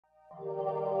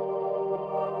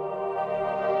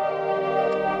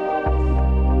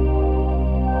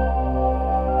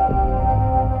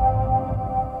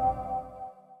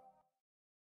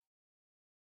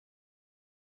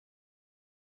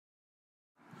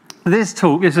This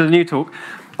talk, this is a new talk.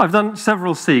 I've done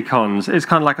several SEACOMs. It's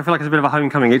kind of like, I feel like it's a bit of a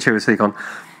homecoming each year with SEACOM.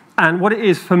 And what it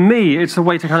is, for me, it's a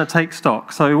way to kind of take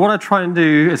stock. So what I try and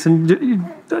do is,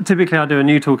 typically I do a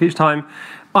new talk each time.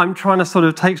 I'm trying to sort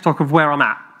of take stock of where I'm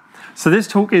at. So this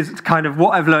talk is kind of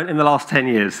what I've learned in the last 10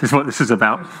 years, is what this is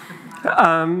about.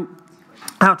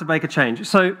 How to make a change.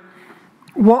 So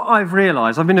what I've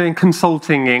realized, I've been doing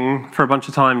consulting for a bunch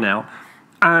of time now.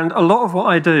 And a lot of what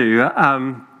I do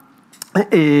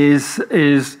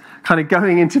is kind of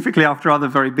going in typically after other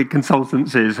very big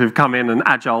consultancies who've come in and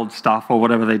agiled stuff or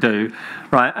whatever they do,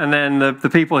 right? And then the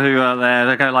people who are there,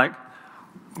 they go like,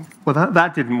 well,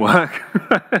 that didn't work.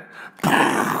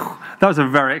 That was a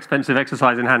very expensive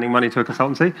exercise in handing money to a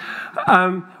consultancy.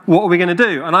 What are we going to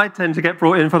do? And I tend to get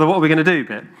brought in for the what are we going to do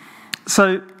bit.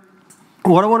 So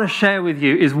what I want to share with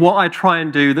you is what I try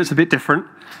and do that's a bit different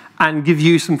and give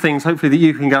you some things, hopefully, that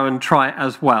you can go and try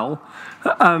as well.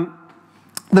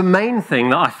 The main thing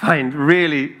that I find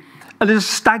really,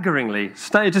 just staggeringly,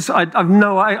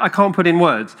 I can't put in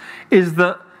words, is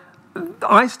that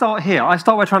I start here. I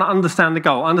start by trying to understand the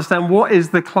goal, understand what is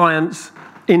the client's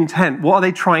intent, what are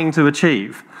they trying to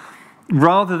achieve,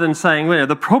 rather than saying, well,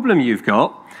 the problem you've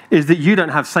got is that you don't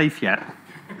have safe yet.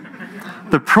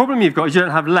 The problem you've got is you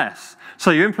don't have less.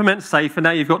 So you implement safe, and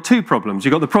now you've got two problems.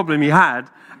 You've got the problem you had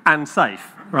and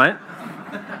safe, right?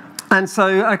 And so,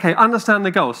 okay, understand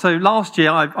the goal. So last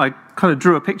year, I kind of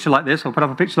drew a picture like this, or put up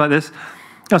a picture like this.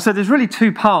 I said there's really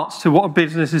two parts to what a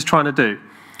business is trying to do.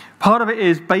 Part of it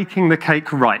is baking the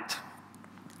cake right.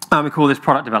 And we call this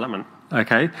product development,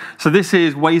 okay? So this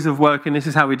is ways of working, this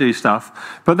is how we do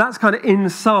stuff. But that's kind of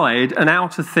inside an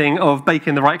outer thing of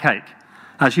baking the right cake.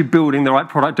 Actually building the right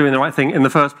product, doing the right thing in the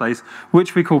first place,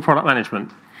 which we call product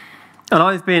management. And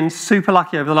I've been super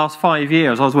lucky over the last 5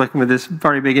 years. I was working with this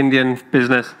very big Indian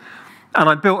business, and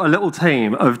I built a little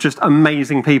team of just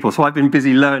amazing people. So I've been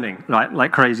busy learning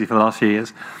like crazy for the last few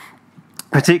years.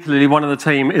 Particularly, one of the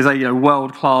team is a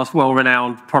world-class,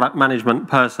 well-renowned product management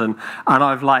person, and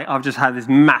I've just had this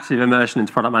massive immersion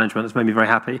into product management that's made me very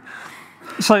happy.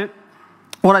 So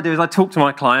what I do is I talk to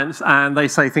my clients, and they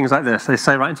say things like this. They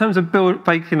say, right, in terms of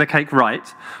baking the cake right,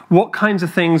 what kinds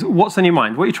of things, what's in your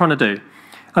mind? What are you trying to do?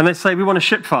 And they say, we want to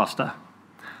ship faster,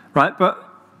 right? But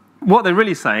what they're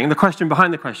really saying, the question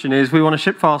behind the question is, we want to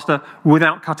ship faster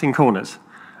without cutting corners.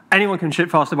 Anyone can ship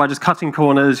faster by just cutting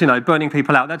corners, burning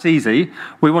people out. That's easy.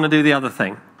 We want to do the other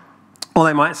thing. Or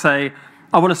they might say,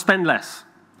 I want to spend less.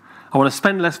 I want to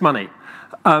spend less money.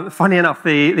 Funny enough,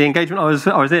 the engagement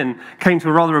I was in came to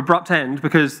a rather abrupt end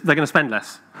because they're going to spend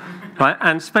less, right?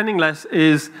 And spending less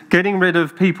is getting rid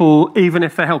of people even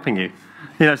if they're helping you.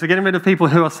 So getting rid of people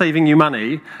who are saving you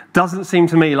money doesn't seem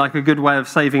to me like a good way of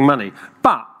saving money.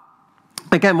 But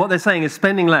again, what they're saying is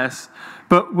spending less,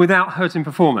 but without hurting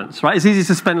performance, right? It's easy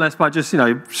to spend less by just,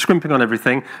 scrimping on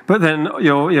everything, but then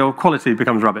your quality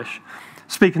becomes rubbish.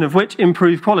 Speaking of which,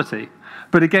 improve quality.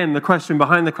 But again, the question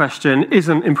behind the question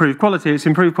isn't improved quality, it's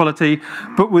improved quality,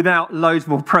 but without loads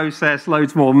more process,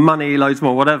 loads more money, loads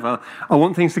more whatever. I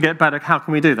want things to get better, how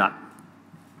can we do that?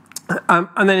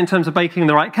 And then in terms of baking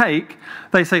the right cake,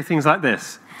 they say things like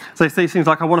this. So they say things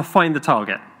like, I want to find the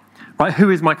target. Right, who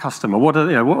is my customer?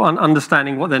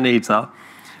 Understanding what their needs are.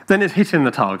 Then it's hitting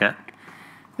the target.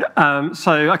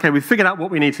 Okay, we've figured out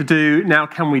what we need to do. Now,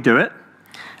 can we do it?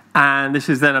 And this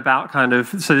is then about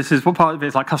so this is what part of it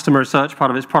is like customer research, part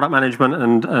of it's product management,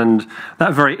 and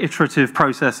that very iterative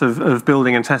process of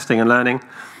building and testing and learning.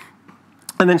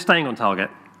 And then staying on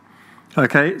target.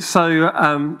 Okay, staying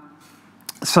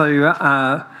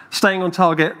on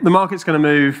target, the market's going to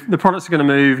move, the products are going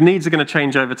to move, needs are going to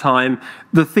change over time.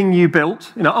 The thing you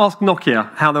built, ask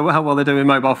Nokia how well they're doing in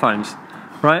mobile phones,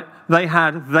 right? They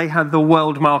had the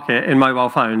world market in mobile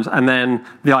phones, and then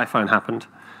the iPhone happened,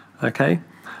 okay?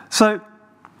 So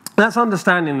that's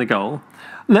understanding the goal.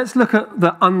 Let's look at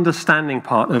the understanding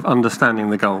part of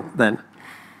understanding the goal then.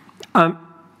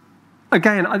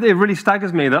 Again, it really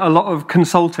staggers me that a lot of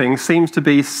consulting seems to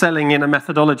be selling in a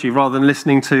methodology rather than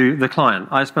listening to the client.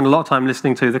 I spend a lot of time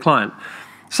listening to the client.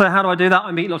 So how do I do that?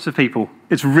 I meet lots of people.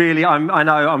 It's really, I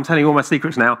know I'm telling you all my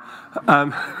secrets now.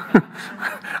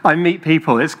 I meet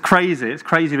people. It's crazy,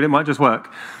 but it might just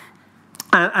work.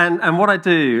 And what I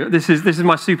do, this is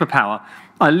my superpower.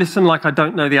 I listen like I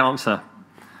don't know the answer.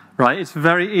 Right? It's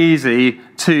very easy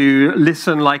to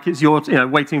listen like it's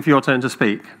waiting for your turn to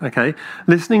speak, okay?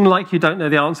 Listening like you don't know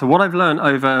the answer. What I've learned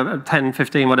over 10,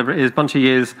 15, whatever it is, bunch of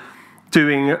years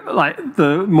doing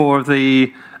more of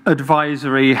the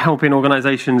advisory, helping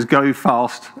organizations go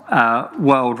fast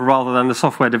world rather than the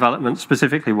software development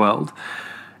specifically world,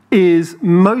 is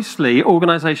mostly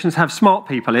organizations have smart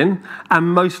people in, and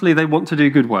mostly they want to do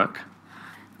good work.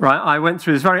 Right? I went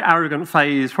through this very arrogant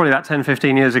phase probably about 10,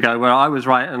 15 years ago where I was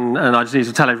right and I just need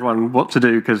to tell everyone what to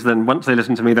do because then once they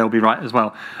listen to me, they'll be right as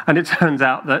well. And it turns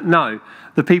out that no,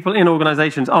 the people in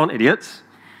organizations aren't idiots.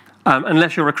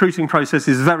 Unless your recruiting process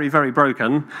is very, very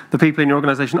broken, the people in your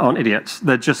organization aren't idiots.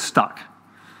 They're just stuck.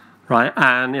 Right?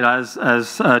 And you know,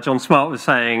 as John Smart was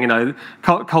saying, you know,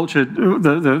 culture,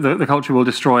 the culture will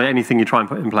destroy anything you try and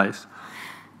put in place.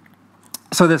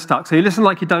 So they're stuck. So you listen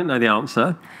like you don't know the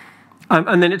answer.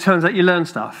 And then it turns out you learn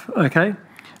stuff, okay?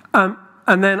 And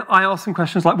then I ask them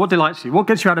questions like, what delights you? What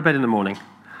gets you out of bed in the morning?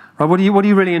 Right? What do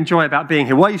you really enjoy about being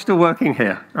here? Why are you still working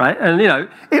here, right? And you know,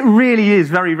 it really is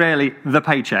very rarely the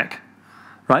paycheck,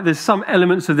 right? There's some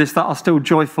elements of this that are still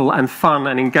joyful and fun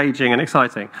and engaging and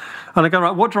exciting. And I go,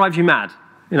 right, what drives you mad?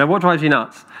 You know, what drives you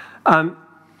nuts? And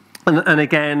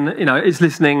again, you know, it's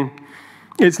listening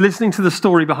to the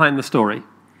story behind the story.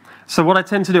 So what I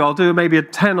tend to do, I'll do maybe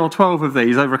 10 or 12 of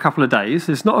these over a couple of days.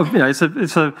 It's not, you know,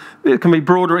 it can be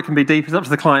broader, it can be deeper. It's up to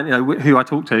the client, you know, who I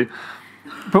talk to.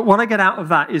 But what I get out of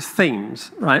that is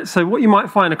themes, right? So what you might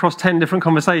find across 10 different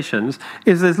conversations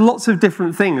is there's lots of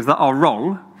different things that are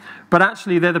wrong, but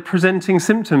actually they're the presenting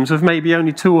symptoms of maybe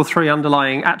only 2 or 3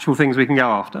 underlying actual things we can go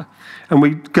after. And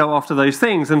we go after those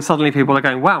things, and suddenly people are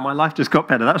going, wow, my life just got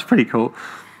better. That's pretty cool.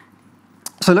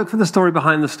 So look for the story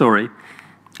behind the story.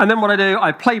 And then what I do,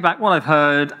 I play back what I've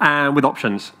heard and with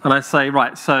options. And I say,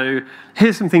 right, so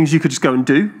here's some things you could just go and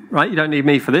do, right? You don't need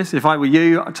me for this. If I were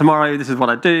you, tomorrow, this is what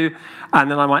I'd do. And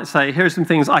then I might say, here are some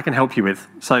things I can help you with.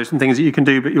 So some things that you can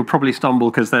do, but you'll probably stumble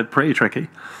because they're pretty tricky.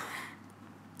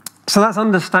 So that's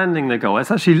understanding the goal. It's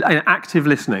actually active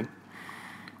listening.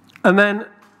 And then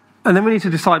we need to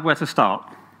decide where to start,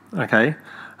 okay?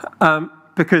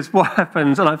 Because what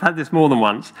happens, and I've had this more than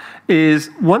once, is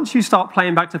once you start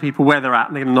playing back to people where they're at,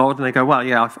 and they nod and they go, well,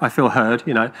 yeah, I feel heard,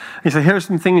 you know. And you say, here are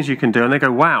some things you can do. And they go,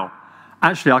 wow,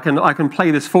 actually, I can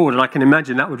play this forward and I can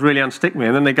imagine that would really unstick me.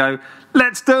 And then they go,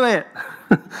 let's do it.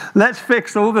 Let's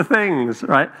fix all the things,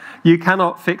 right? You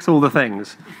cannot fix all the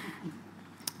things.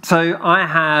 So I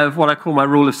have what I call my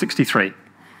rule of 63.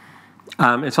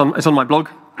 It's on my blog,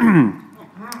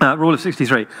 rule of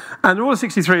 63. And the rule of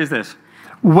 63 is this.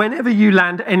 Whenever you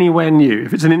land anywhere new,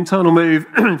 if it's an internal move,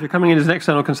 if you're coming in as an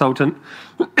external consultant,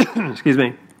 excuse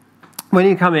me, when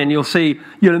you come in, you'll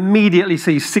immediately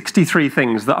see 63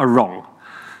 things that are wrong,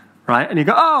 right? And you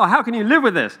go, oh, how can you live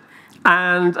with this?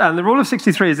 And the rule of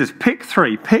 63 is this: pick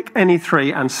 3, pick any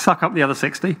 3, and suck up the other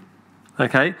 60.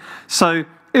 Okay, so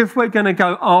if we're going to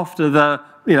go after the,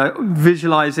 you know,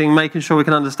 visualizing, making sure we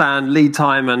can understand lead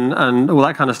time and all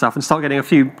that kind of stuff and start getting a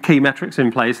few key metrics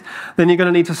in place, then you're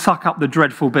going to need to suck up the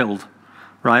dreadful build,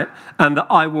 right? And the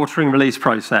eye-watering release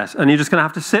process. And you're just going to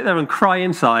have to sit there and cry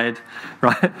inside,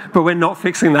 right? But we're not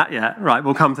fixing that yet, right?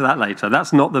 We'll come to that later.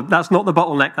 That's not the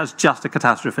bottleneck, that's just a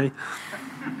catastrophe,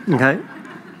 okay?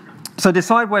 So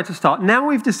decide where to start. Now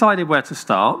we've decided where to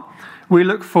start, we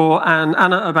look for, and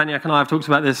Anna Urbaniak and I have talked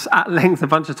about this at length a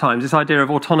bunch of times, this idea of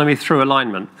autonomy through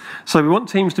alignment. So we want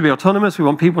teams to be autonomous, we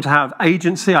want people to have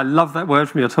agency. I love that word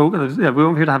from your talk. We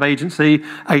want people to have agency.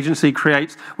 Agency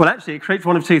creates, well actually it creates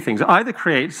one of 2 things. It either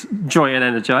creates joy and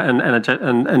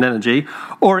energy,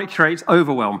 or it creates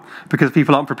overwhelm, because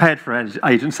people aren't prepared for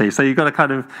agency. So you've got to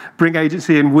kind of bring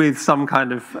agency in with some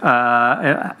kind of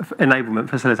enablement,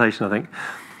 facilitation, I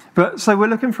think. So we're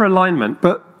looking for alignment,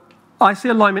 but I see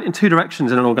alignment in 2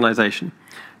 directions in an organization.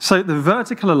 So the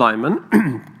vertical alignment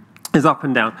is up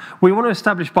and down. We want to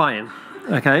establish buy-in,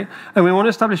 okay? And we want to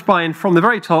establish buy-in from the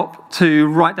very top to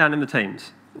right down in the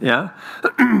teams, yeah?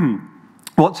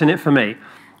 What's in it for me?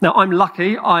 Now, I'm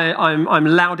lucky. I'm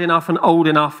loud enough and old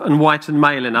enough and white and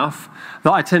male enough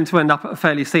that I tend to end up at a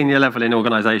fairly senior level in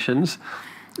organizations.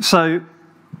 So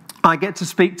I get to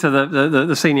speak to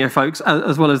the senior folks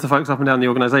as well as the folks up and down the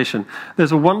organization.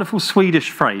 There's a wonderful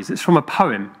Swedish phrase. It's from a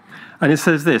poem. And it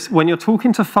says this: when you're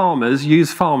talking to farmers,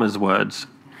 use farmers' words.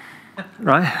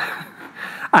 Right?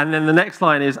 And then the next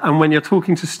line is, and when you're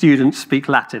talking to students, speak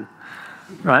Latin.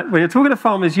 Right? When you're talking to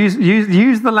farmers,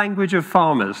 use the language of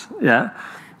farmers. Yeah?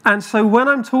 And so when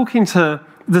I'm talking to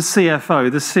the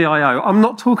CFO, the CIO, I'm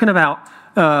not talking about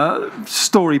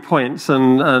story points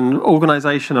and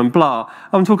organization and blah.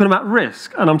 I'm talking about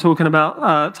risk, and I'm talking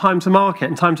about time to market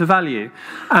and time to value,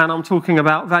 and I'm talking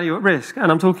about value at risk,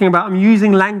 and I'm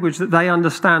using language that they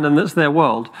understand and that's their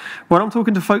world. When I'm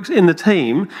talking to folks in the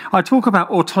team, I talk about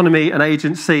autonomy and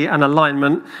agency and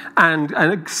alignment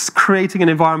and creating an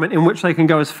environment in which they can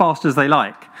go as fast as they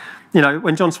like. You know,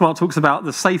 when John Smart talks about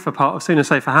the safer part of Sooner,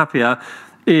 Safer, Happier,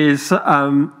 is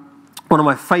one of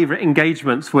my favorite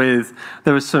engagements with,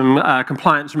 there was some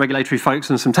compliance and regulatory folks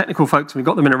and some technical folks, and we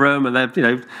got them in a room, and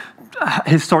they're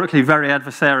historically very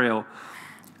adversarial.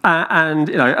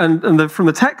 From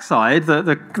the tech side,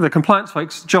 the compliance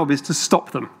folks' job is to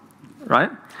stop them,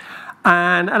 right?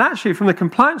 And actually, from the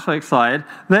compliance folks' side,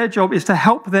 their job is to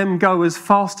help them go as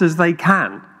fast as they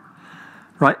can,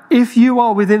 right? If you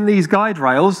are within these guide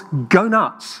rails, go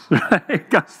nuts, right?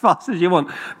 Go as fast as you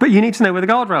want. But you need to know where the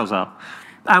guardrails are.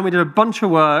 And we did a bunch of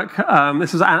work.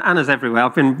 This was Anna's everywhere.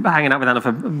 I've been hanging out with Anna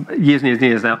for years and years and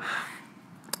years now.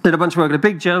 Did a bunch of work at a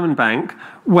big German bank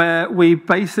where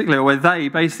they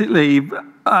basically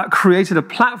created a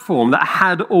platform that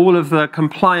had all of the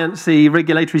compliance-y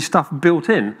regulatory stuff built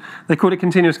in. They called it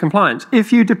continuous compliance.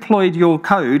 If you deployed your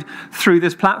code through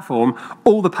this platform,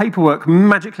 all the paperwork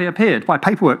magically appeared by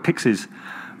paperwork pixies.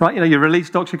 Right? Your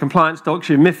release docs, your compliance docs,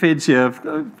 your MIFIDs, your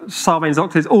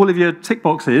Sarbanes-Oxleys, all of your tick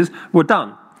boxes were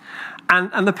done.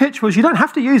 And the pitch was, you don't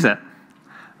have to use it.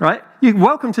 Right? You're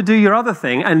welcome to do your other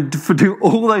thing and do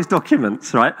all those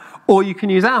documents, right? Or you can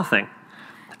use our thing.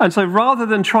 And so rather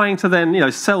than trying to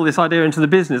then sell this idea into the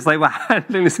business, they were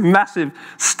handling this massive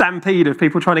stampede of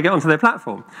people trying to get onto their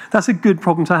platform. That's a good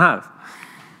problem to have.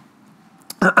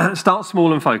 Start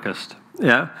small and focused.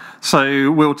 Yeah.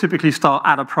 So we'll typically start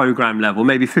at a program level,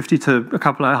 maybe 50 to a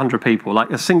couple of hundred people,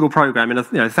 like a single program in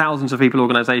a thousands of people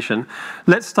organization.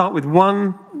 Let's start with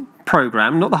one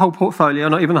program, not the whole portfolio,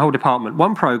 not even the whole department,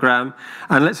 one program,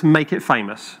 and let's make it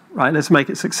famous, right? Let's make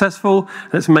it successful,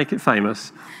 let's make it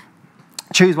famous.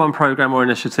 Choose one program or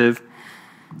initiative,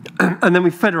 and then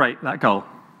we federate that goal,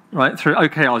 right, through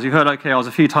OKRs. You've heard OKRs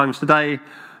a few times today.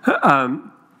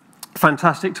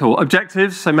 Fantastic tool.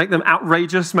 Objectives, so make them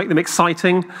outrageous, make them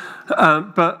exciting,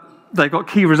 but they've got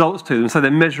key results to them, so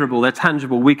they're measurable, they're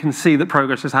tangible, we can see that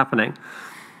progress is happening.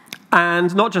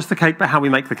 And not just the cake, but how we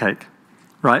make the cake.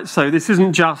 Right, so this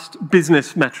isn't just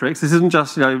business metrics. This isn't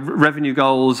just revenue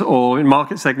goals or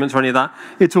market segments or any of that.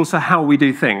 It's also how we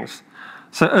do things.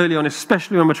 So early on,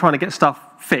 especially when we're trying to get stuff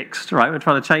fixed, right, we're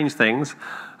trying to change things.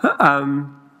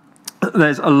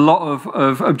 There's a lot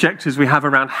of objectives we have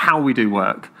around how we do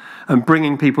work and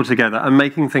bringing people together and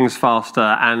making things faster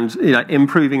and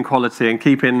improving quality and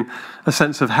keeping a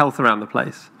sense of health around the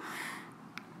place.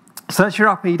 So that's your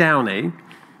up-E, down-E.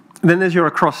 Then there's your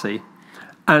across-E.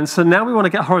 And so now we want to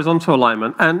get horizontal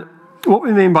alignment. And what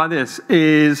we mean by this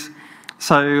is,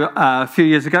 so a few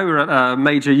years ago, we were at a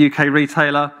major UK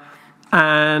retailer,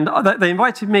 and they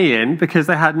invited me in because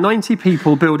they had 90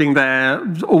 people building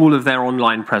all of their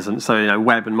online presence, so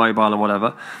web and mobile and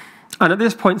whatever. And at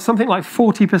this point, something like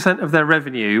 40% of their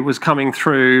revenue was coming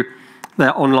through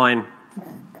their online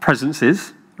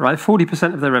presences. Right,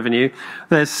 40% of their revenue.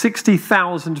 There's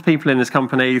 60,000 people in this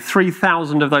company,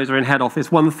 3,000 of those are in head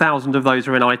office, 1,000 of those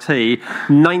are in IT,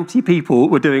 90 people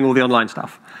were doing all the online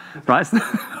stuff, right? So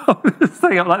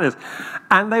setting up like this.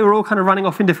 And they were all kind of running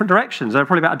off in different directions. There were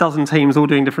probably about a dozen teams all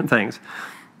doing different things.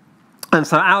 And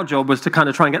so our job was to kind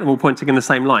of try and get them all pointing in the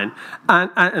same line,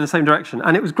 and in the same direction.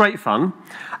 And it was great fun.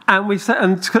 And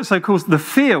so of course the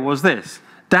fear was this.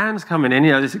 Dan's coming in,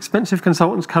 this expensive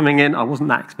consultant's coming in. I wasn't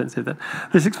that expensive then.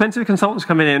 This expensive consultant's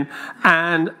coming in,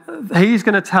 and he's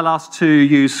going to tell us to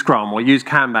use Scrum or use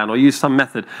Kanban or use some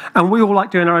method. And we all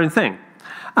like doing our own thing.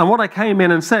 And what I came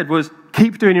in and said was,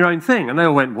 keep doing your own thing. And they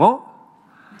all went, what?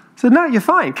 I said, no, you're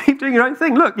fine. Keep doing your own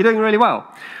thing. Look, you're doing really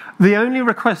well. The only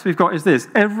request we've got is this.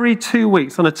 Every 2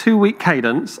 weeks, on a 2-week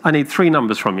cadence, I need 3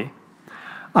 numbers from you.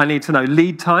 I need to know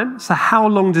lead time. So how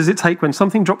long does it take when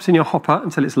something drops in your hopper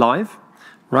until it's live?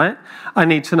 Right? I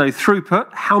need to know throughput,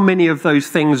 how many of those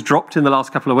things dropped in the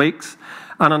last couple of weeks,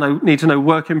 and I need to know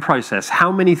work in process,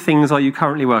 how many things are you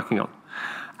currently working on?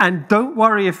 And don't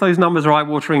worry if those numbers are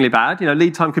eye-wateringly bad.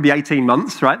 Lead time could be 18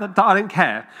 months, right? I don't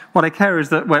care. What I care is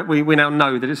that we now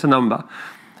know that it's a number.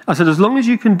 I said, as long as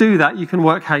you can do that, you can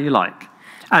work how you like.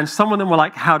 And some of them were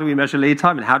like, how do we measure lead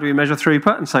time and how do we measure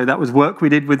throughput? And so that was work we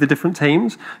did with the different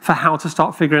teams for how to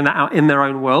start figuring that out in their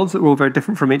own worlds that were all very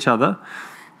different from each other.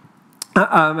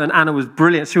 And Anna was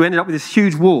brilliant. So we ended up with this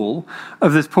huge wall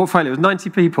of this portfolio. It was 90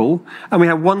 people, and we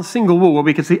had one single wall where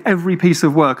we could see every piece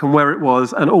of work and where it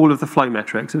was and all of the flow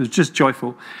metrics. It was just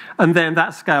joyful. And then that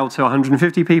scaled to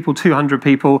 150 people, 200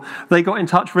 people. They got in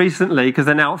touch recently because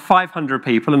they're now at 500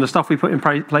 people, and the stuff we put in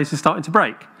place is starting to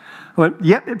break. I went,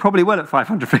 yep, it probably will at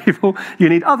 500 people. You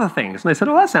need other things. And they said,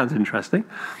 oh, that sounds interesting.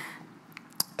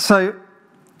 So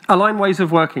align ways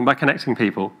of working by connecting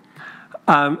people.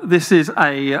 This is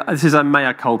a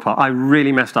mea culpa. I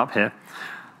really messed up here.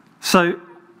 So,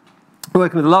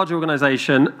 working with a large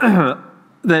organization,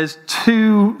 there's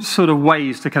two sort of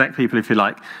ways to connect people, if you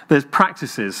like. There's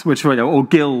practices, which are, or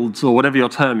guilds, or whatever your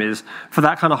term is, for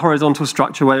that kind of horizontal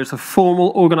structure where it's a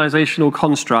formal organizational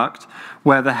construct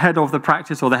where the head of the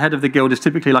practice or the head of the guild is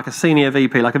typically like a senior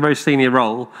VP, like a very senior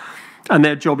role, and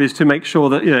their job is to make sure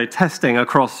that testing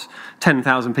across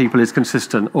 10,000 people is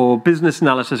consistent, or business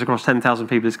analysis across 10,000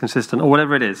 people is consistent, or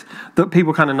whatever it is, that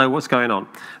people kind of know what's going on.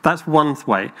 That's one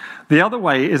way. The other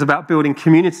way is about building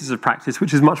communities of practice,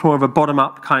 which is much more of a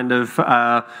bottom-up kind of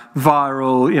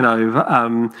viral,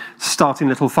 starting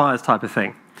little fires type of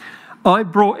thing. I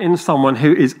brought in someone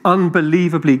who is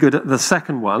unbelievably good at the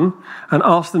second one and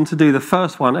asked them to do the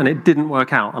first one, and it didn't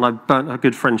work out, and I burnt a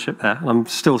good friendship there, and I'm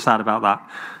still sad about that.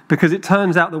 Because it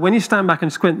turns out that when you stand back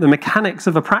and squint, the mechanics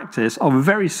of a practice are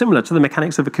very similar to the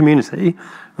mechanics of a community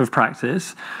of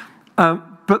practice,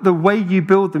 but the way you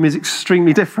build them is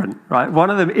extremely different, right?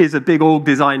 One of them is a big org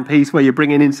design piece where you're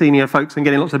bringing in senior folks and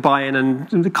getting lots of buy-in and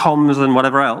comms and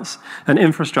whatever else, and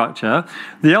infrastructure.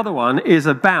 The other one is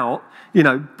about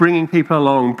bringing people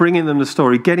along, bringing them the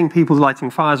story, getting people lighting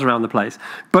fires around the place.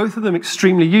 Both of them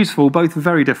extremely useful, both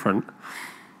very different.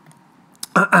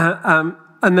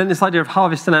 And then this idea of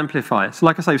harvest and amplify. So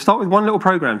like I say, start with one little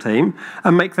program team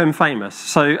and make them famous.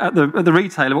 So at the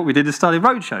retailer, what we did is started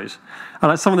road shows. And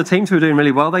like some of the teams who were doing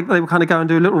really well, they would kind of go and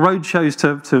do little road shows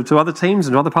to other teams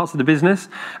and other parts of the business.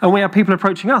 And we have people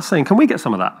approaching us saying, can we get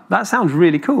some of that? That sounds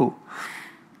really cool.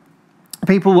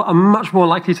 People are much more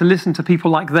likely to listen to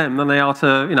people like them than they are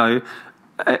to,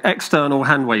 external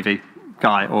hand-wavy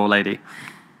guy or lady.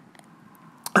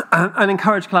 And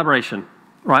encourage collaboration,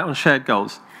 right, on shared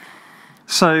goals.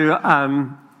 So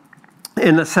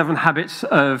in the 7 Habits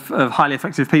of Highly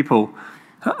Effective People,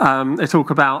 they talk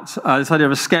about this idea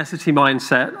of a scarcity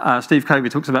mindset. Steve Covey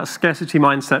talks about scarcity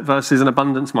mindset versus an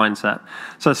abundance mindset.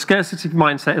 So a scarcity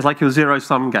mindset is like your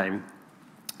zero-sum game.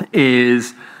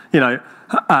 Is,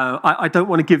 I don't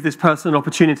want to give this person an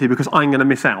opportunity because I'm going to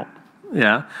miss out.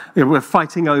 Yeah, we're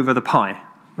fighting over the pie,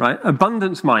 right?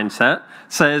 Abundance mindset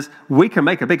says we can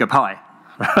make a bigger pie.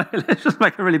 Right? Let's just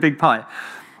make a really big pie.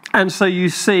 And so you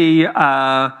see,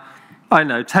 I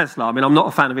know, Tesla. I mean, I'm not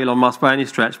a fan of Elon Musk by any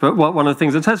stretch, but one of the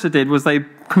things that Tesla did was they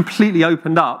completely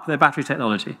opened up their battery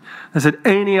technology. They said,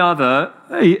 any other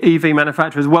EV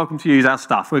manufacturer is welcome to use our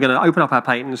stuff. We're going to open up our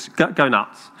patents, go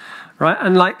nuts, right?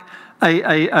 And like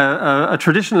a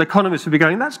traditional economist would be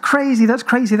going, that's crazy, that's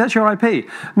your IP.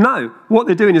 No, what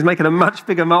they're doing is making a much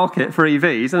bigger market for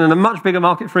EVs, and in a much bigger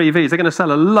market for EVs, they're going to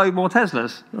sell a load more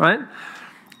Teslas, right?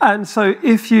 And so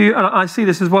and I see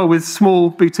this as well with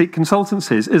small boutique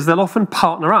consultancies, is they'll often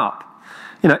partner up.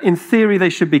 In theory,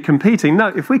 they should be competing. No,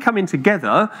 if we come in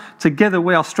together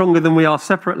we are stronger than we are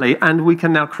separately, and we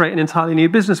can now create an entirely new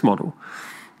business model.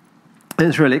 And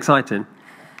it's really exciting.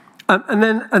 And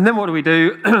then what do we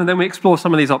do? Then we explore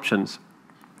some of these options.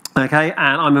 Okay,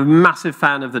 and I'm a massive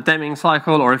fan of the Deming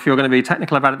cycle, or if you're going to be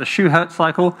technical about it, the Shewhart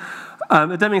cycle.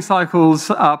 The Deming cycles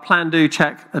are plan, do,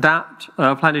 check, adapt,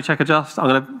 plan, do, check, adjust. I'm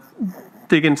going to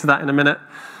dig into that in a minute.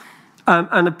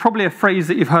 And probably a phrase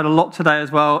that you've heard a lot today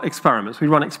as well, experiments. We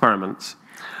run experiments.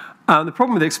 The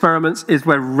problem with experiments is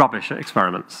we're rubbish at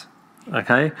experiments.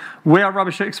 Okay, we are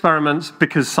rubbish at experiments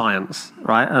because science,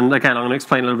 right? And again, I'm going to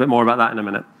explain a little bit more about that in a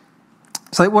minute.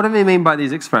 So what do we mean by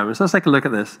these experiments? Let's take a look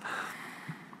at this.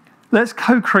 Let's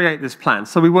co-create this plan.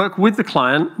 So we work with the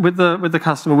client, with the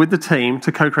customer, with the team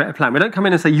to co-create a plan. We don't come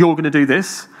in and say, you're going to do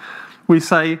this. We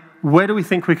say, where do we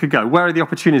think we could go? Where are the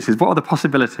opportunities? What are the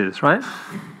possibilities, right?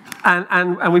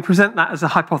 And we present that as a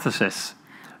hypothesis.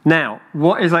 Now,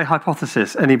 what is a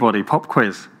hypothesis? Anybody? Pop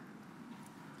quiz.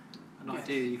 An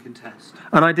idea you can test.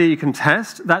 An idea you can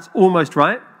test. That's almost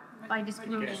right. By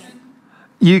disproving it.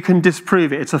 You can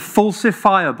disprove it. It's a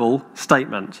falsifiable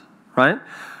statement, right?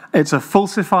 It's a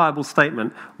falsifiable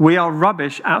statement. We are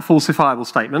rubbish at falsifiable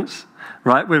statements,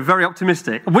 right? We're very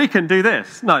optimistic. We can do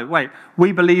this. No, wait.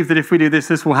 We believe that if we do this,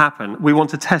 this will happen. We want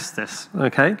to test this,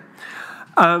 okay?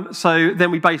 So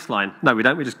then we baseline. No, we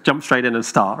don't. We just jump straight in and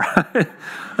start.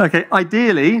 Okay,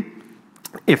 ideally,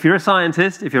 if you're a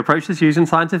scientist, if you approach this using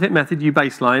scientific method, you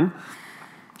baseline.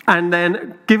 And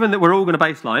then, given that we're all going to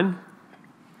baseline,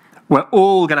 we're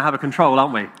all going to have a control,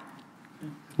 aren't we?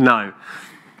 No.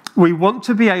 We want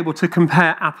to be able to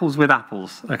compare apples with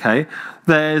apples, okay?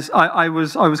 I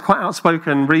was quite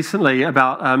outspoken recently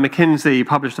about McKinsey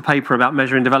published a paper about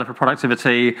measuring developer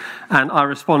productivity, and I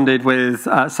responded with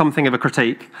something of a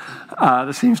critique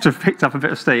that seems to have picked up a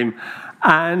bit of steam.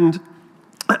 And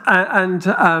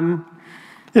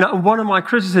And one of my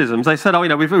criticisms, they said,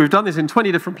 we've done this in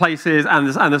 20 different places, and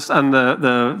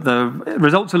the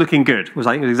results are looking good, was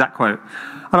I think the exact quote.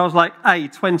 And I was like,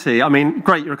 20, I mean,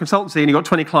 great, you're a consultancy and you've got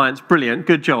 20 clients, brilliant,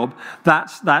 good job.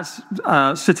 That's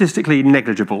statistically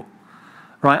negligible.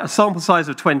 Right? A sample size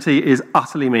of 20 is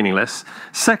utterly meaningless.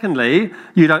 Secondly,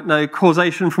 you don't know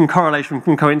causation from correlation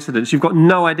from coincidence. You've got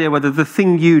no idea whether the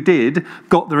thing you did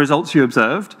got the results you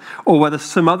observed, or whether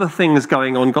some other things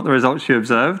going on got the results you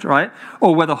observed, right?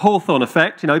 Or whether Hawthorne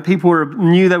effect, people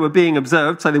knew they were being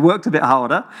observed, so they worked a bit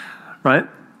harder, right?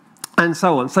 And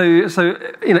so on. So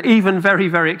even very,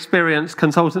 very experienced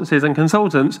consultancies and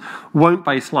consultants won't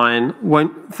baseline,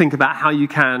 won't think about how you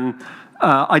can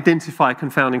identify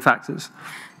confounding factors.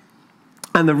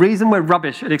 And the reason we're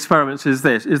rubbish at experiments is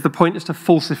the point is to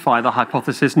falsify the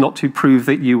hypothesis, not to prove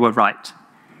that you were right.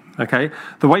 Okay?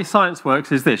 The way science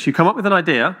works is this: you come up with an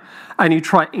idea and you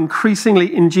try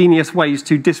increasingly ingenious ways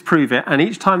to disprove it, and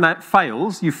each time that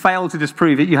fails, you fail to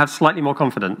disprove it, you have slightly more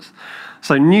confidence.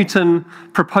 So Newton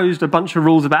proposed a bunch of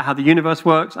rules about how the universe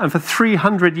works, and for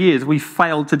 300 years we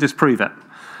failed to disprove it.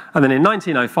 And then in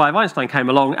 1905, Einstein came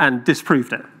along and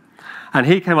disproved it. And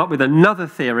he came up with another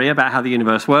theory about how the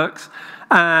universe works,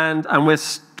 and we're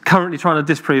currently trying to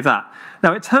disprove that.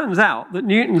 Now, it turns out that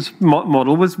Newton's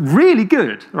model was really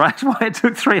good, right? That's why it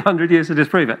took 300 years to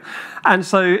disprove it. And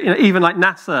so even like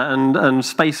NASA and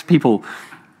space people,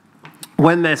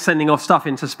 when they're sending off stuff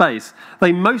into space,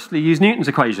 they mostly use Newton's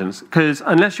equations, because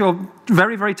unless you're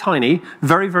very, very tiny,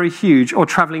 very, very huge, or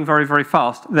traveling very, very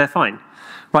fast, they're fine.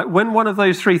 Right, when one of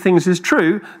those three things is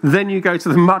true, then you go to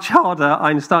the much harder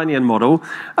Einsteinian model,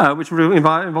 which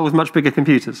involves much bigger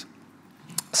computers.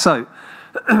 So,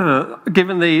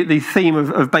 given the theme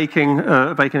of baking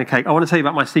a cake, I want to tell you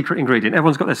about my secret ingredient.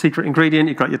 Everyone's got their secret ingredient.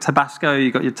 You've got your Tabasco,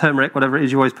 you've got your turmeric, whatever it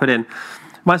is you always put in.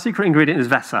 My secret ingredient is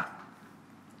VESA.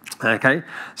 Okay,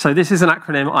 so this is an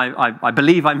acronym I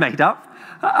believe I made up.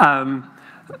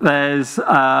 There's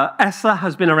ESSA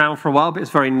has been around for a while, but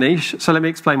it's very niche. So let me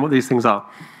explain what these things are.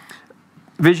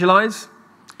 Visualize,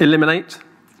 eliminate,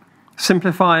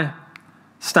 simplify,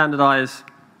 standardize,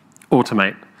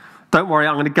 automate. Don't worry,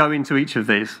 I'm going to go into each of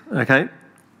these, okay?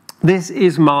 This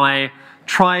is my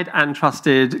tried and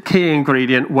trusted key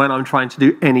ingredient when I'm trying to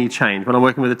do any change, when I'm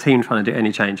working with a team trying to do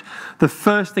any change. The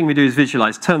first thing we do is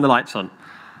visualize, turn the lights on.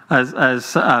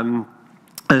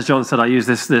 As John said, I use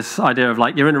this idea of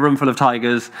like, you're in a room full of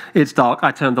tigers, it's dark,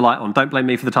 I turned the light on. Don't blame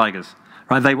me for the tigers,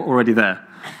 right? They were already there.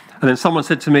 And then someone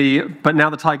said to me, but now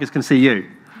the tigers can see you.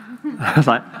 I was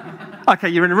like, okay,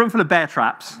 you're in a room full of bear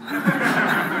traps,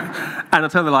 and I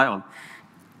turn the light on.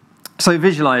 So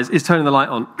visualize is turning the light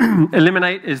on.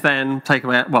 Eliminate is then take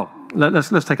away, well, let's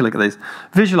take a look at these.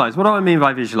 Visualize, what do I mean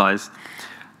by visualize?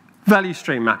 Value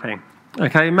stream mapping.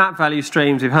 Okay, map value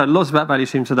streams. We've heard lots about value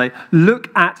streams today. Look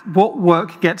at what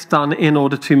work gets done in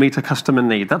order to meet a customer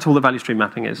need. That's all the value stream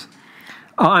mapping is.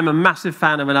 I'm a massive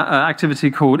fan of an activity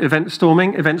called event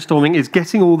storming. Event storming is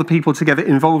getting all the people together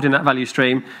involved in that value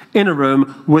stream in a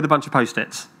room with a bunch of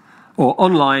post-its, or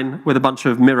online with a bunch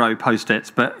of Miro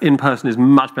post-its, but in person is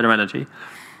much better energy.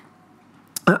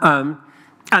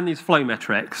 And these flow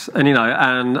metrics, and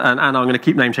and Anna, I'm going to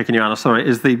keep name checking you, Anna, sorry,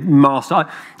 is the master.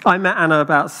 I met Anna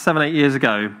about 7-8 years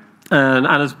ago, and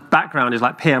Anna's background is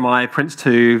like PMI,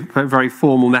 Prince2, very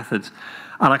formal methods.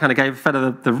 And I kind of fed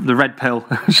her the red pill,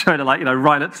 showed her like,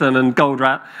 Reinertsen and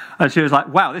Goldratt, and she was like,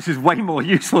 wow, this is way more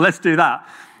useful, let's do that.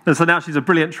 And so now she's a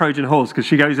brilliant Trojan horse because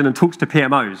she goes in and talks to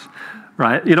PMOs,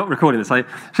 right? You're not recording this, eh?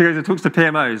 She goes and talks to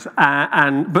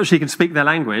PMOs, but she can speak their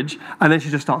language, and then she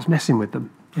just starts messing with them,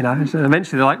 So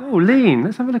eventually they're like, oh, lean,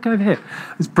 let's have a look over here.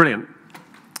 It's brilliant.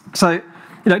 So,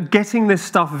 getting this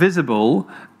stuff visible,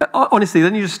 honestly,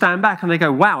 then you just stand back and they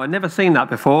go, wow, I've never seen that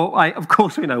before. Of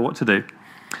course we know what to do.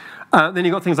 Then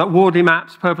you've got things like Wardley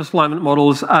maps, purpose alignment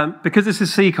models. Because this is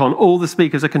SEACOM, all the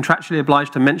speakers are contractually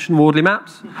obliged to mention Wardley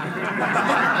maps.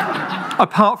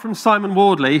 Apart from Simon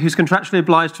Wardley, who's contractually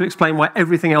obliged to explain why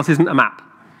everything else isn't a map.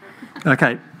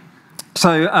 Okay.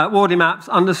 So Wardley maps,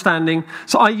 understanding.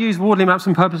 So I use Wardley maps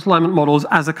and purpose alignment models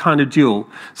as a kind of dual.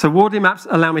 So Wardley maps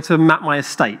allow me to map my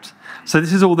estate. So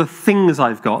this is all the things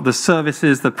I've got, the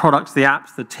services, the products, the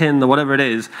apps, the tin, the whatever it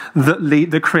is,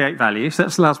 that create value. So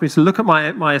that allows me to look at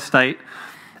my estate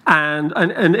and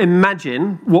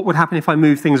imagine what would happen if I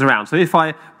move things around. So if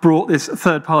I brought this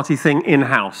third-party thing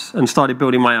in-house and started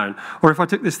building my own, or if I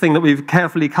took this thing that we've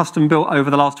carefully custom built over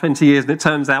the last 20 years and it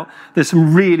turns out there's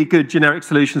some really good generic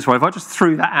solutions for it, if I just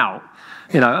threw that out,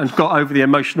 and got over the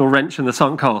emotional wrench and the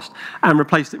sunk cost and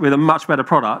replaced it with a much better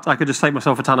product, I could just save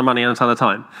myself a ton of money and a ton of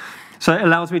time. So it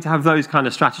allows me to have those kind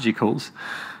of strategy calls.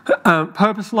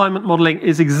 Purpose alignment modeling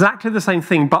is exactly the same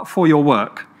thing, but for your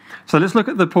work. So let's look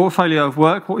at the portfolio of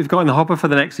work, what we've got in the hopper for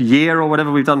the next year or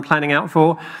whatever we've done planning out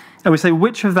for, and we say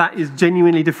which of that is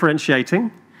genuinely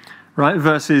differentiating, right,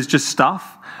 versus just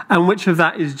stuff, and which of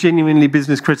that is genuinely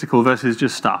business critical versus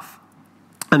just stuff.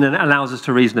 And then it allows us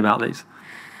to reason about these.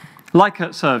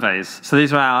 Likert surveys. So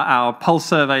these are our pulse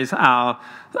surveys, our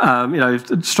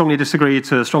strongly disagree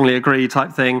to strongly agree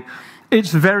type thing.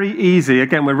 It's very easy,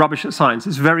 again, we're rubbish at science,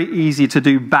 it's very easy to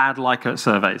do bad Likert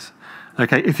surveys.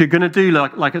 Okay, if you're going to do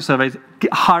Likert surveys,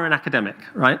 hire an academic,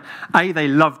 right? A, they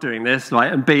love doing this,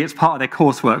 right? And B, it's part of their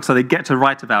coursework, so they get to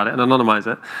write about it and anonymize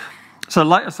it.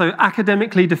 So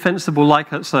academically defensible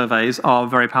Likert surveys are a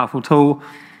very powerful tool.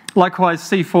 Likewise,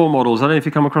 C4 models. I don't know if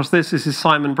you come across this. This is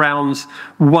Simon Brown's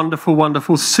wonderful,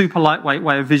 wonderful, super lightweight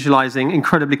way of visualizing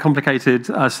incredibly complicated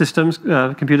systems,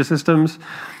 computer systems,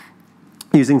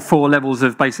 using 4 levels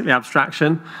of basically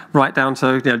abstraction, right down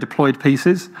to deployed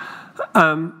pieces.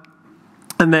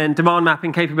 And then demand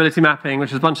mapping, capability mapping,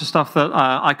 which is a bunch of stuff that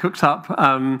I cooked up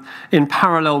in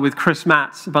parallel with Chris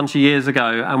Matz a bunch of years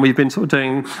ago, and we've been sort of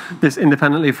doing this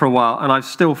independently for a while, and I've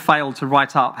still failed to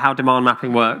write up how demand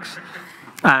mapping works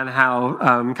and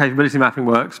how capability mapping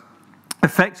works.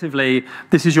 Effectively,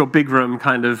 this is your big room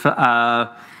kind of,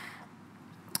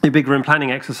 your big room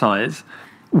planning exercise,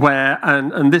 where,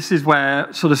 and this is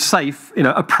where sort of SAFe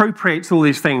appropriates all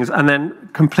these things and then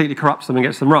completely corrupts them and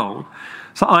gets them wrong.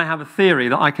 So I have a theory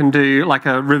that I can do like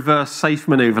a reverse SAFe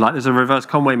maneuver, like there's a reverse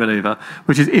Conway maneuver,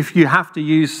 which is if you have to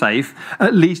use SAFe,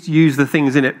 at least use the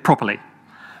things in it properly.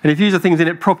 And if you use the things in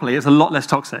it properly, it's a lot less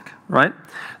toxic, right?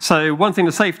 So one thing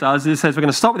that SAFe does is it says we're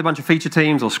going to start with a bunch of feature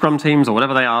teams or scrum teams or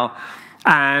whatever they are,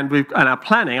 and our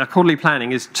planning, our quarterly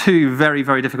planning, is 2 very,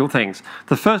 very difficult things.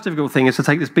 The first difficult thing is to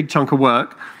take this big chunk of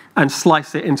work and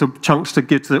slice it into chunks to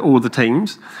give to all the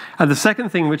teams. And the second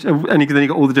thing, and then you've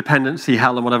got all the dependency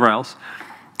hell and whatever else.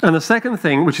 And the second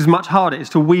thing, which is much harder, is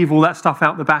to weave all that stuff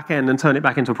out the back end and turn it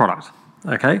back into a product.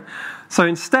 Okay? So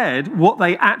instead, what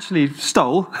they actually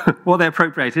stole, what they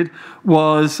appropriated,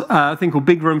 was a thing called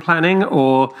big room planning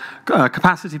or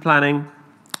capacity planning,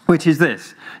 which is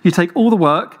this. You take all the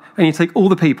work and you take all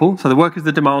the people, so the work is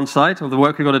the demand side, or the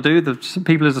work we've got to do, the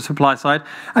people is the supply side,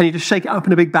 and you just shake it up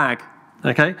in a big bag.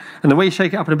 Okay, and the way you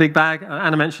shake it up in a big bag,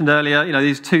 Anna mentioned earlier,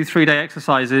 these 2-3-day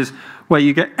exercises where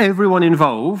you get everyone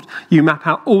involved, you map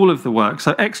out all of the work.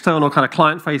 So external kind of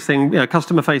client-facing,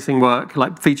 customer-facing work,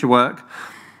 like feature work,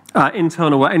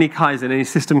 internal work, any Kaizen, any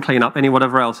system cleanup, any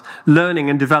whatever else. Learning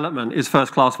and development is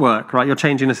first-class work, right? You're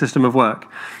changing a system of work.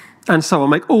 And so on,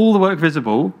 make all the work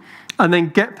visible, and then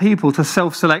get people to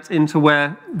self-select into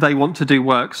where they want to do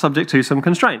work, subject to some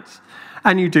constraints.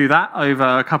 And you do that over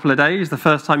a couple of days. The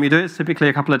first time you do it, it's typically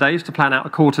a couple of days to plan out a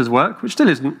quarter's work, which still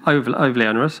isn't overly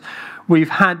onerous.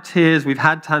 We've had tears, we've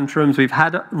had tantrums, we've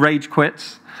had rage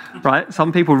quits, right?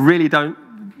 Some people really don't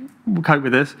cope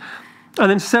with this. And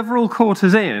then several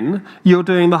quarters in, you're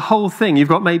doing the whole thing. You've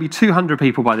got maybe 200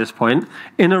 people by this point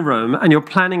in a room, and you're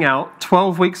planning out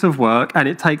 12 weeks of work, and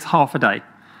it takes half a day.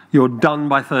 You're done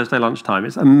by Thursday lunchtime.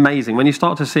 It's amazing. When you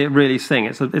start to see it really sing,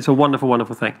 it's a wonderful,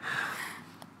 wonderful thing.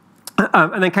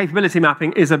 And then capability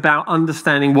mapping is about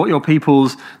understanding what your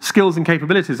people's skills and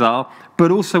capabilities are, but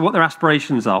also what their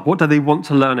aspirations are. What do they want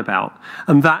to learn about?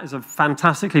 And that is a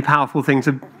fantastically powerful thing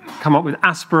to come up with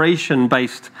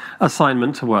aspiration-based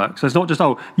assignment to work. So it's not just,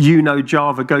 oh, you know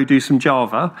Java, go do some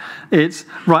Java. It's,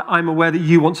 right, I'm aware that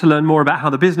you want to learn more about how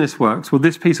the business works. Well,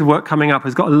 this piece of work coming up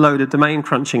has got a load of domain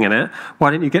crunching in it. Why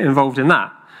don't you get involved in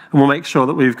that? And we'll make sure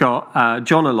that we've got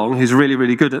John along, who's really,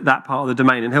 really good at that part of the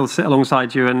domain, and he'll sit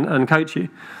alongside you and coach you.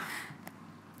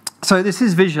 So this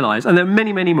is visualize, and there are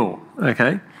many, many more,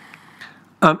 okay?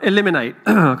 Eliminate.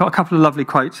 I've got a couple of lovely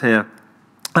quotes here.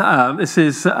 This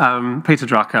is Peter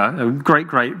Drucker, a great,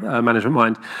 great management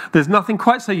mind. There's nothing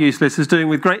quite so useless as doing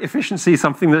with great efficiency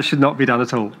something that should not be done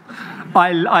at all.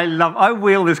 I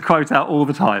wheel this quote out all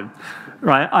the time.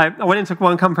 Right, I went into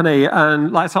one company,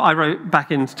 and so I wrote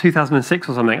back in 2006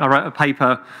 or something. I wrote a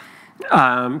paper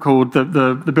called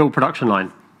the build production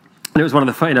line, and it was one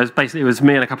of the basically it was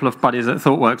me and a couple of buddies at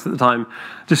ThoughtWorks at the time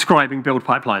describing build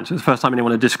pipelines. It was the first time anyone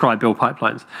had described build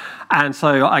pipelines, and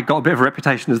so I got a bit of a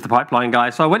reputation as the pipeline guy.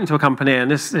 So I went into a company,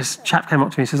 and this chap came up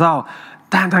to me and says, "Oh,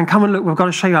 Dan, come and look. We've got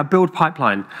to show you our build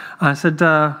pipeline." And I said,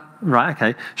 "Right,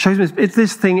 okay." Shows me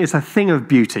this thing is a thing of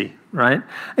beauty. Right?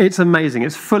 It's amazing.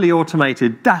 It's fully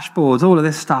automated, dashboards, all of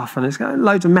this stuff, and it's got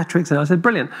loads of metrics in it. I said,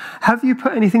 brilliant. Have you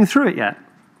put anything through it yet?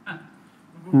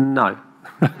 No.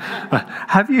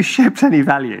 Have you shipped any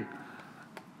value?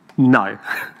 No.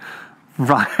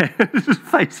 Right,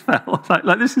 face fell.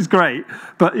 Like, this is great,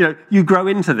 but you grow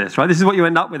into this, right? This is what you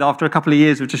end up with after a couple of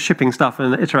years of just shipping stuff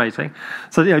and iterating.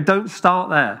 So don't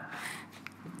start there.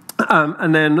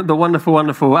 And then the wonderful,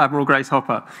 wonderful Admiral Grace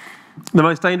Hopper. The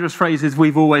most dangerous phrase is,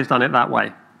 we've always done it that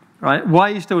way, right?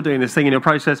 Why are you still doing this thing in your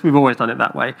process? We've always done it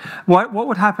that way. What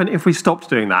would happen if we stopped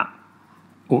doing that?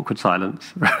 Awkward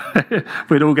silence. Right?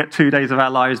 We'd all get 2 days of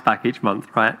our lives back each month,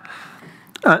 right?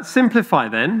 Simplify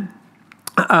then.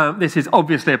 This is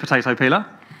obviously a potato peeler.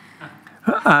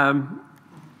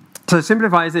 So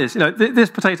simplify is this. This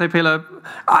potato peeler,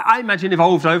 I imagine,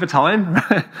 evolved over time.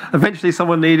 Eventually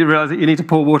someone realized that you need to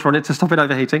pour water on it to stop it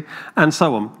overheating, and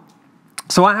so on.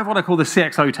 So I have what I call the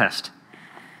CXO test.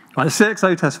 Right, the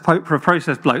CXO test for a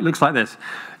process bloke looks like this.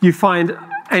 You find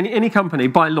any company,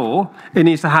 by law, it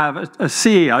needs to have a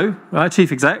CEO, right, a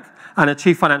chief exec, and a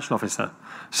chief financial officer.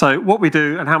 So what we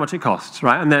do and how much it costs,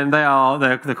 right? And then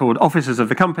they're called officers of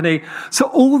the company. So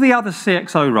all the other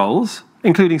CXO roles,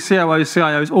 including COOs,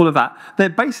 CIOs, all of that, they're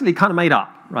basically kind of made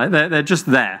up, right? They're just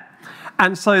there.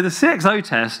 And so the CXO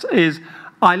test is,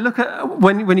 I look at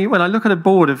when I look at a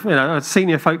board of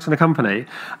senior folks in a company,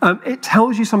 it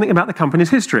tells you something about the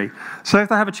company's history. So if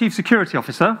they have a chief security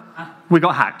officer, we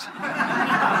got hacked,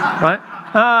 right?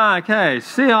 Okay,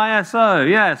 CISO,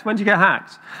 yes, when did you get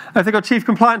hacked? If they've got chief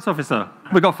compliance officer,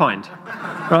 we got fined,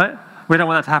 right? We don't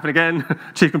want that to happen again.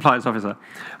 Chief compliance officer.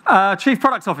 Chief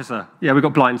products officer, yeah, we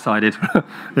got blindsided.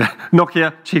 Yeah.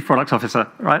 Nokia, chief products officer,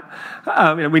 right?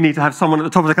 We need to have someone at the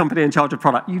top of the company in charge of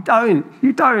product. You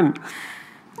don't.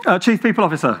 Chief people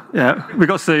officer, yeah, we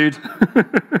got sued.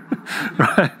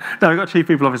 Right? No, we got chief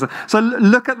people officer. So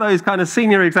look at those kind of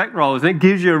senior exec roles, and it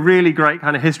gives you a really great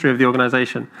kind of history of the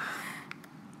organization.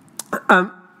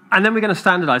 And then we're going to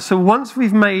standardize. So once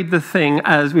we've made the thing,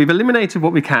 as we've eliminated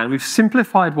what we can, we've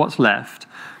simplified what's left,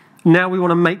 now we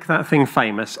want to make that thing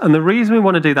famous. And the reason we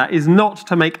want to do that is not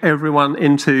to make everyone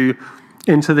into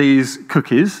these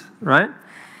cookies, right?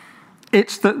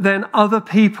 It's that then other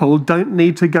people don't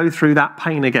need to go through that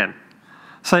pain again.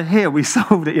 So here we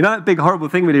solved it. That big horrible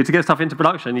thing we do to get stuff into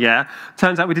production? Yeah.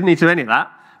 Turns out we didn't need to do any of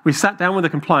that. We sat down with the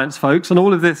compliance folks, and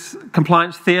all of this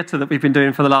compliance theatre that we've been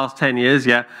doing for the last 10 years,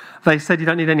 yeah, they said you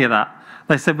don't need any of that.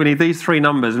 They said we need these 3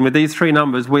 numbers, and with these 3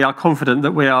 numbers, we are confident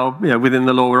that we are within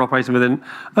the law, we're operating within.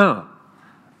 Oh,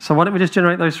 so why don't we just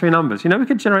generate those 3 numbers? We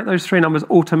could generate those 3 numbers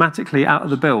automatically out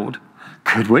of the build.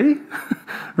 Could we?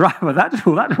 Right, well,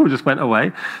 that all just went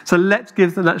away. So let's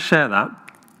share that.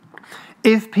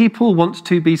 If people want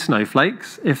to be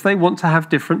snowflakes, if they want to have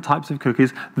different types of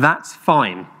cookies, that's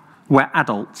fine. We're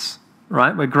adults,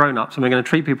 right? We're grown-ups, and we're going to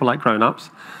treat people like grown-ups,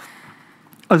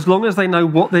 as long as they know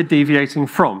what they're deviating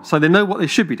from. So they know what they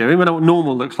should be doing. We know what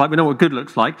normal looks like. We know what good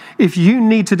looks like. If you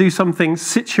need to do something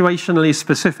situationally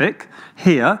specific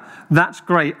here, that's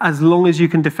great, as long as you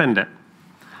can defend it.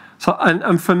 So,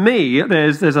 and for me,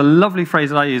 there's a lovely phrase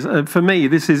that I use. For me,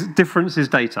 this is difference is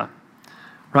data,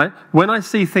 right? When I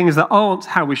see things that aren't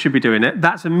how we should be doing it,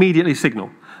 that's immediately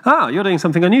signal. Ah, you're doing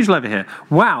something unusual over here.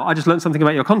 Wow, I just learned something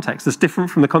about your context that's different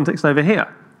from the context over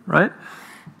here, right?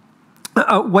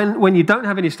 When you don't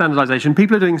have any standardization,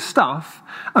 people are doing stuff,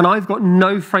 and I've got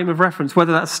no frame of reference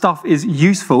whether that stuff is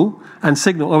useful and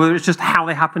signal, or whether it's just how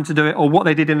they happen to do it, or what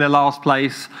they did in their last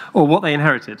place, or what they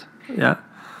inherited. Yeah.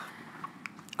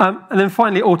 And then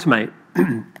finally, automate.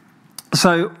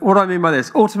 So what do I mean by this?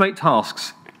 Automate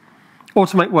tasks.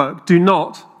 Automate work. Do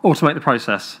not automate the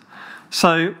process.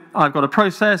 So I've got a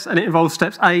process, and it involves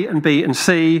steps A and B and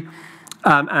C.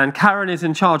 And Karen is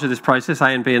in charge of this process, A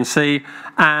and B and C.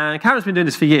 And Karen's been doing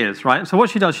this for years, right? So what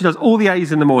she does all the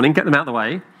A's in the morning, get them out of the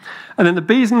way. And then the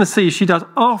B's and the C's she does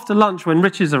after lunch when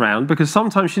Rich is around, because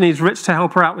sometimes she needs Rich to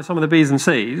help her out with some of the B's and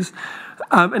C's.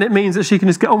 And it means that she can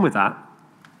just get on with that.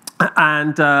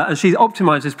 And she's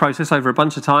optimized this process over a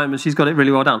bunch of time, and she's got it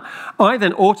really well done. I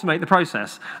then automate the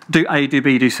process. Do A, do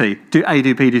B, do C. Do A,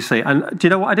 do B, do C. And do you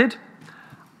know what I did?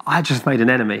 I just made an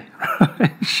enemy.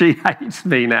 She hates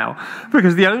me now.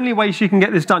 Because the only way she can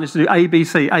get this done is to do A, B,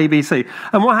 C, A, B, C.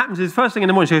 And what happens is, first thing in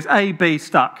the morning, she goes, A, B,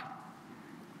 stuck.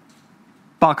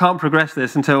 But I can't progress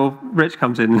this until Rich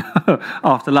comes in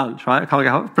after lunch, right? I can't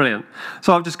get brilliant.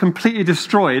 So I've just completely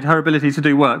destroyed her ability to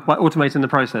do work by automating the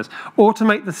process.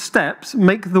 Automate the steps,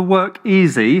 make the work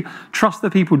easy, trust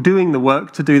the people doing the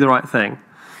work to do the right thing.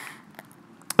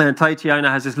 And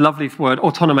Tatiana has this lovely word,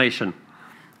 automation.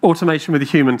 Automation with a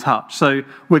human touch. So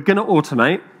we're going to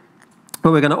automate,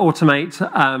 but we're going to automate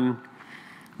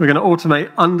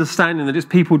understanding that it's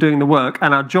people doing the work,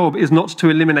 and our job is not to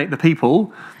eliminate the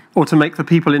people or to make the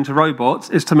people into robots,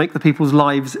 is to make the people's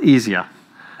lives easier,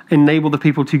 enable the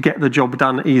people to get the job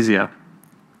done easier.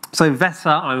 So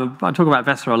VESA, I talk about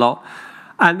VESA a lot.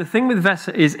 And the thing with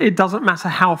𝒍����� is it doesn't matter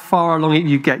how far along it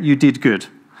you get, you did good.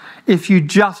 If you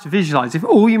just visualize, if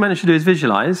all you manage to do is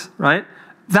visualize, right,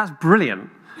 that's brilliant.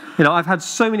 You know, I've had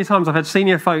so many times, I've had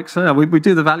senior folks, we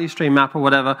do the value stream map or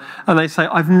whatever, and they say,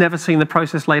 I've never seen the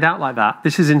process laid out like that.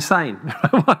 This is insane.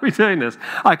 Why are we doing this?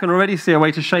 I can already see a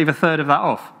way to shave a third of that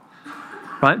off.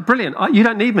 Right? Brilliant. You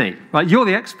don't need me. Right? You're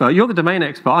the expert. You're the domain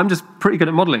expert. I'm just pretty good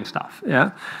at modeling stuff.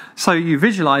 Yeah. So you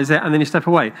visualize it and then you step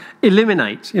away.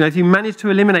 Eliminate. You know, if you manage to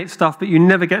eliminate stuff but you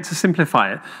never get to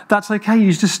simplify it, that's okay.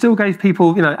 You just still gave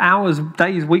people, you know, hours,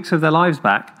 days, weeks of their lives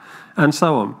back, and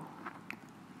so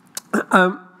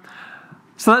on.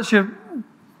 So that's your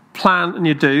plan and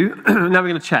your do. Now we're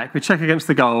going to check. We check against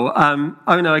the goal.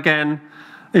 Oh no, again.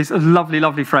 It's lovely,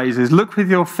 lovely phrases. Look with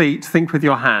your feet, think with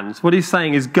your hands. What he's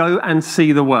saying is go and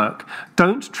see the work.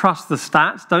 Don't trust the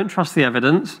stats, don't trust the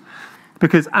evidence,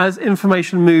 because as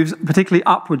information moves, particularly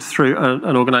upwards through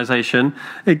an organization,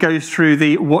 it goes through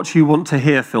the what you want to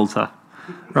hear filter,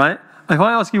 right? If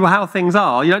I ask you how things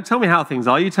are, you don't tell me how things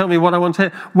are, you tell me what I want to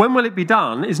hear. When will it be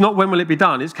done? It's not when will it be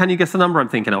done, it's can you guess the number I'm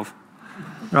thinking of,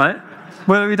 right?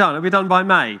 When will it be done? It'll be done by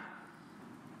May.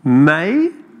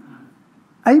 May?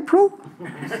 April?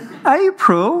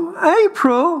 April,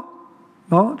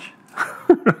 March.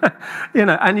 You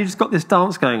know, and you just got this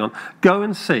dance going on. Go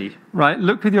and see, right?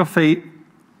 Look with your feet,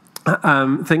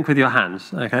 think with your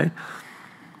hands, okay?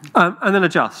 And then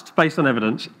adjust based on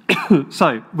evidence.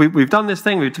 So we've done this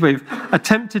thing, we've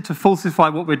attempted to falsify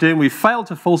what we're doing, we've failed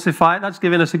to falsify it, that's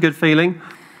given us a good feeling.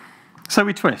 So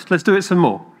we twist, let's do it some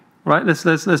more, right? Let's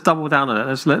double down on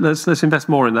it, let's invest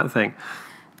more in that thing.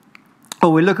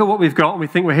 Or we look at what we've got and we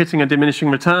think we're hitting a diminishing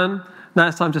return. Now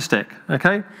it's time to stick,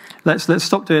 okay? Let's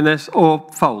stop doing this or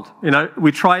fold. You know,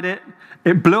 we tried it,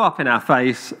 it blew up in our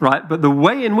face, right? But the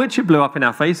way in which it blew up in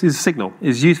our face is signal,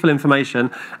 is useful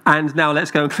information, and now let's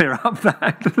go and clear up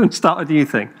that and start a new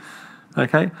thing,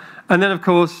 okay? And then, of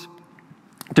course,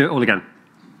 do it all again,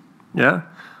 yeah?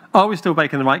 Are we still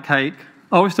baking the right cake?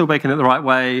 Are we still baking it the right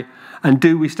way? And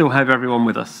do we still have everyone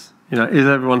with us? You know, is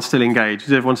everyone still engaged?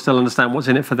 Does everyone still understand what's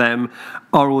in it for them?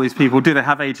 Are all these people, do they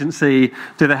have agency?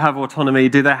 Do they have autonomy?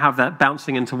 Do they have that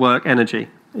bouncing into work energy?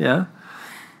 Yeah?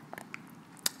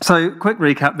 So, quick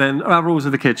recap then, our rules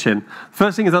of the kitchen.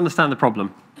 First thing is understand the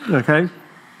problem, okay?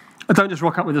 Don't just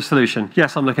rock up with a solution.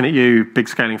 Yes, I'm looking at you, big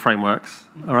scaling frameworks,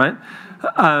 all right?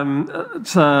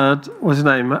 What's his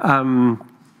name?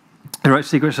 He wrote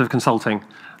Secrets of Consulting.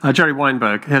 Jerry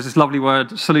Weinberg, he has this lovely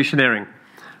word, solutioneering.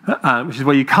 Which is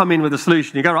where you come in with a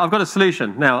solution. You go, right, I've got a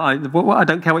solution. Now, I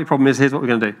don't care what your problem is. Here's what we're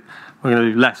going to do. We're going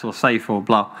to do less or safe or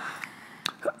blah.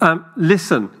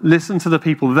 Listen to the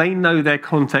people. They know their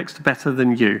context better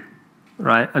than you,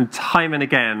 right? And time and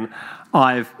again,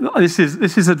 this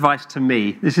is advice to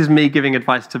me. This is me giving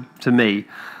advice to me.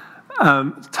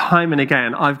 Time and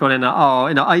again, I've gone in,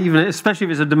 especially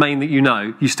if it's a domain that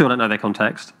you still don't know their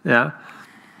context, yeah?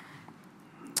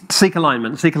 Seek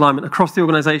alignment across the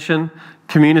organization,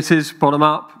 communities, bottom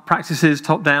up, practices,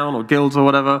 top down, or guilds or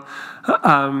whatever.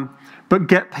 But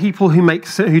get people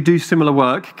who do similar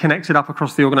work connected up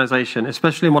across the organization,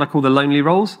 especially in what I call the lonely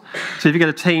roles. So if you get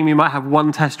a team, you might have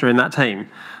one tester in that team,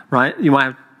 right? You might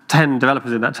have 10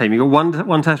 developers in that team. You've got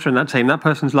one tester in that team, that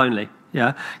person's lonely.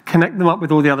 Yeah? Connect them up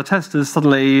with all the other testers,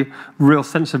 suddenly real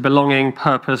sense of belonging,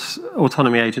 purpose,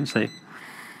 autonomy, agency.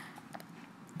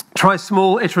 Try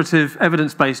small, iterative,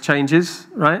 evidence-based changes,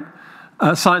 right?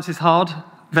 Science is hard.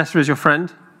 𝒍�💃 is your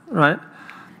friend, right?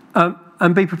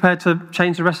 And be prepared to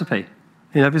change the recipe.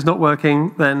 You know, if it's not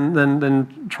working,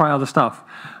 then try other stuff.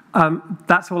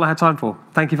 That's all I had time for.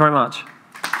 Thank you very much.